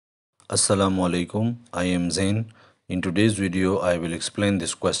Assalamu alaikum, I am Zain. In today's video, I will explain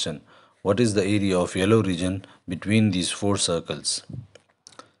this question. What is the area of yellow region between these four circles?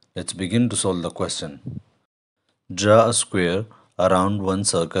 Let's begin to solve the question. Draw a square around one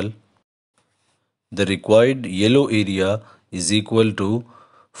circle. The required yellow area is equal to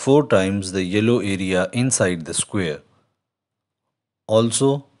 4 times the yellow area inside the square.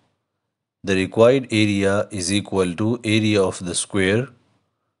 Also, the required area is equal to area of the square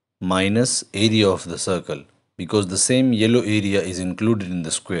minus area of the circle because the same yellow area is included in the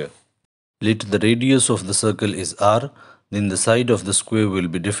square. Let the radius of the circle is r, then the side of the square will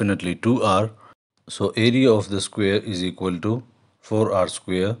be definitely 2r. So area of the square is equal to 4r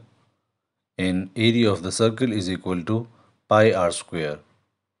square and area of the circle is equal to pi r square.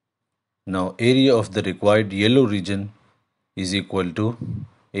 Now area of the required yellow region is equal to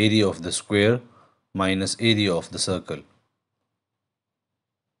area of the square minus area of the circle,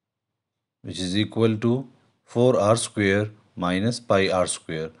 which is equal to 4r square minus pi r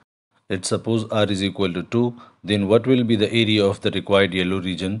square. Let's suppose r is equal to 2, then what will be the area of the required yellow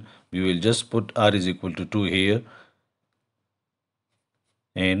region? We will just put r is equal to 2 here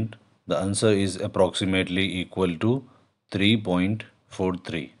and the answer is approximately equal to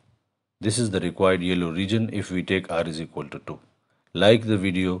 3.43. This is the required yellow region if we take r is equal to 2. Like the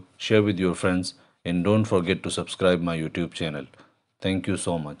video, share with your friends and don't forget to subscribe my YouTube channel. Thank you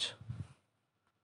so much.